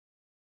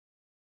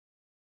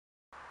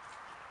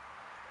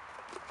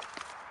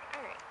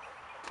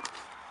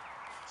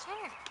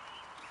Shiner.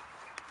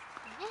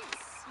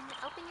 Yes. You want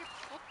to open your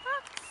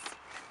PetBox?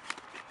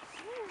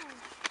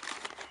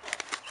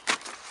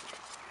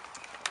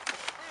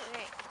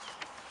 Alright.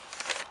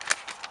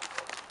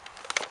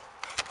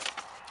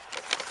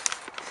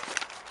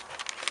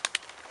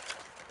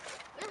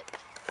 Look.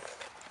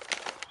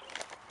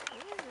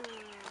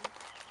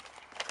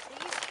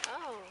 These,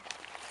 oh.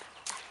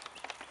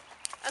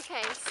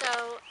 Okay, so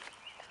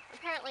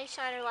apparently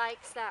Shiner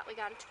likes that we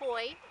got a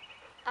toy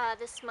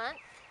this month.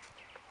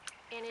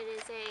 And it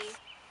is a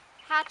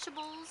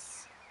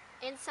Hatchables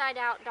Inside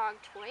Out dog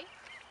toy.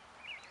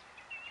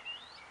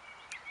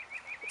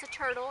 It's a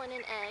turtle and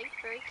an egg,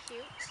 very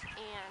cute,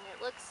 and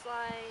it looks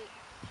like,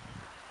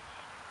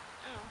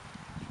 oh,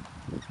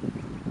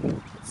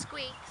 it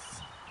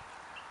squeaks.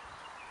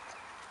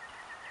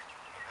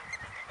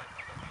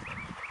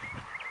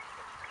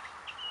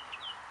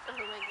 Oh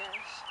my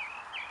gosh.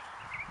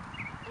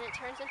 And it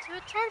turns into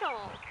a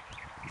turtle.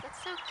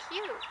 That's so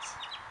cute.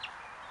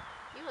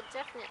 You will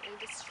definitely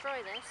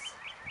destroy this.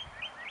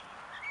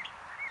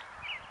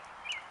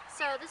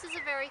 So this is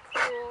a very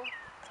cool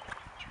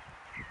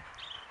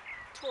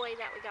toy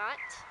that we got.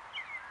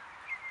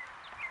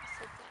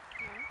 Set that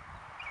here.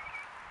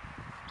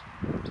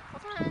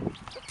 Hold on,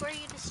 before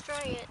you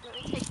destroy it, let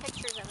me take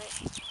pictures of it.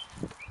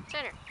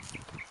 Shiner.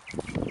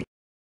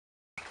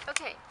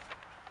 Okay.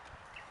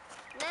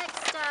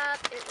 Next up,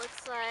 it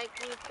looks like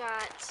we've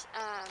got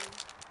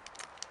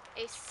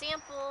a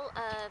sample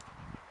of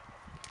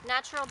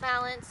Natural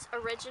Balance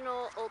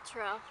Original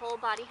Ultra Whole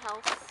Body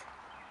Health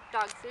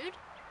dog food.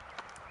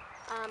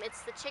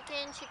 It's the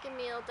chicken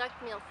meal, duck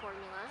meal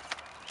formula.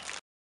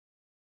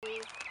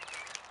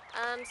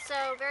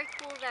 So very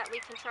cool that we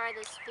can try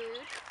this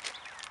food.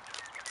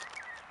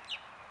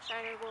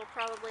 Shiner will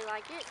probably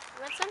like it.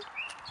 You want some?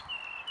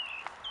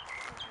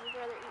 Would you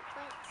rather eat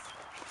plants?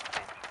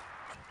 Okay.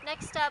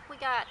 Next up, we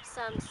got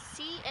some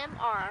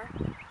CMR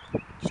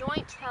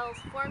Joint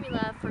Health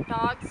Formula for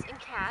dogs and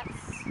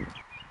cats.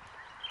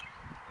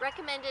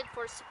 Recommended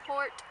for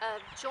support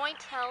of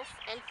joint health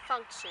and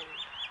function.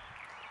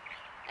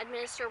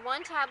 Administer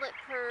 1 tablet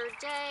per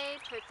day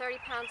per 30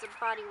 pounds of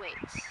body weight.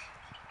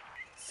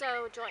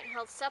 So, joint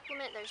health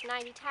supplement, there's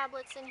 90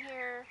 tablets in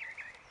here.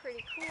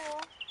 Pretty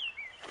cool.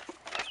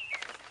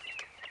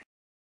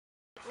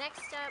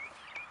 Next up,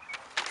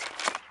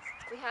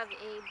 we have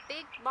a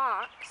big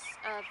box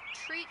of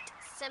Treat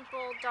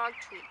Simple dog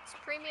treats.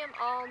 Premium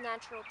all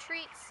natural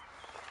treats.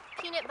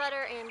 Peanut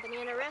butter and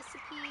banana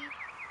recipe.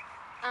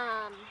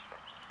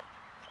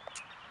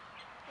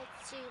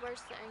 Let's see,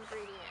 where's the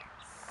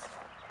ingredients?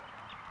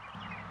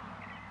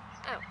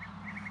 Oh,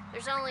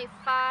 there's only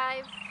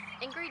 5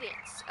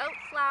 ingredients. Oat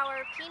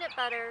flour, peanut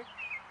butter,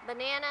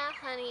 banana,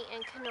 honey,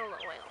 and canola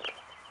oil.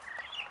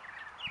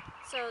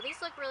 So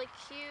these look really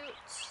cute.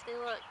 They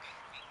look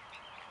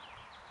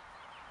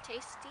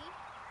tasty.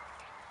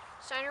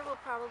 Shiner will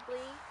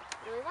probably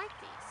really like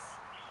these.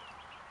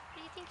 What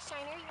do you think,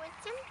 Shiner? You want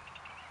some?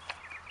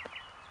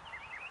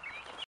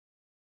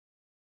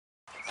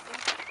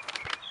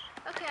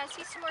 Okay, I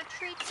see some more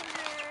treats in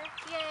here.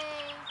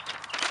 Yay!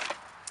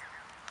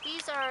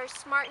 These are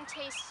Smart and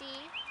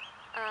Tasty,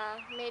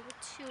 made with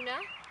tuna.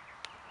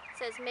 It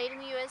says made in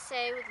the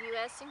USA with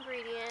US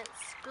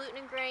ingredients, gluten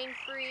and grain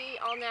free,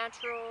 all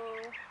natural,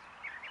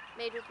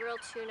 made with real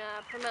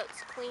tuna,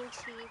 promotes clean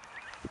teeth.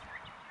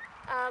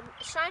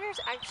 Shiner's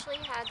actually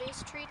had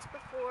these treats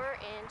before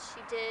and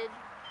she did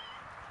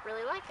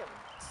really like them.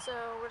 So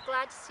we're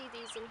glad to see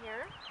these in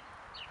here.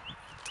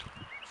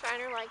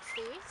 Shiner likes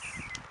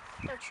these,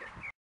 don't you?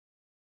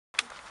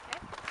 Okay.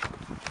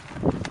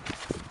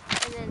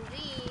 And then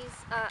these,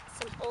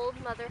 some Old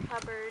Mother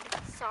Hubbard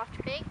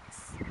soft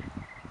bakes.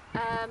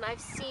 I've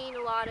seen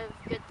a lot of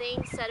good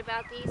things said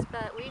about these,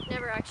 but we've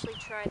never actually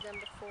tried them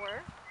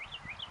before.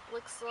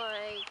 Looks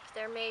like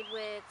they're made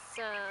with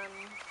some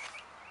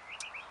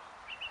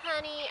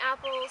honey,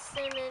 apples,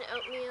 cinnamon,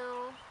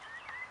 oatmeal.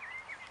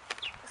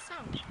 They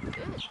sound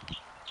good.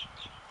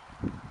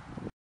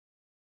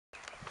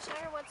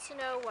 Shiner wants to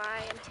know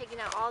why I'm taking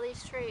out all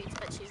these treats,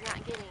 but she's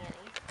not getting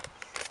any.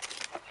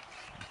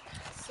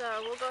 So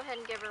we'll go ahead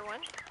and give her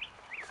one.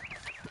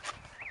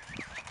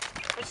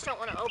 I just don't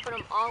want to open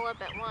them all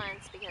up at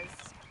once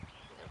because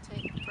it'll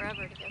take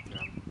forever to go through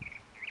them.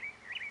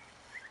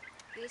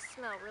 These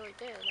smell really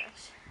good. I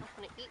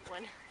want to eat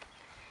one.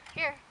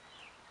 Here.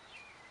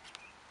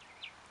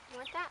 You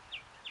want that?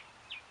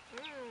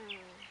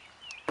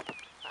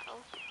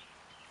 Uh-oh.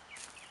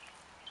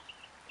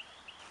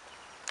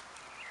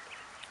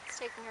 It's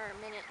taking her a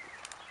minute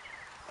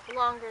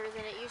longer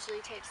than it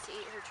usually takes to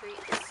eat her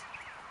treats.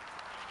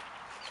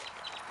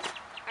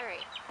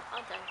 Alright,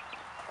 all done.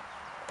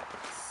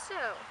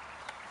 So,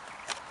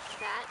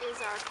 that is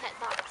our pet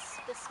box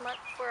this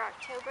month for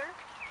October.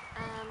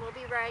 We'll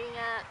be writing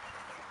up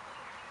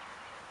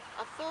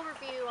a full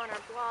review on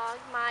our blog,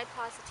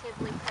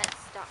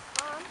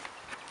 mypositivelypets.com.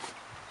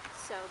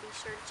 So be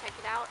sure to check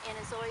it out. And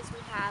as always,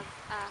 we have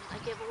a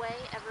giveaway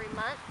every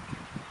month.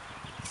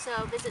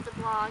 So visit the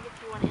blog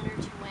if you want to enter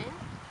to win.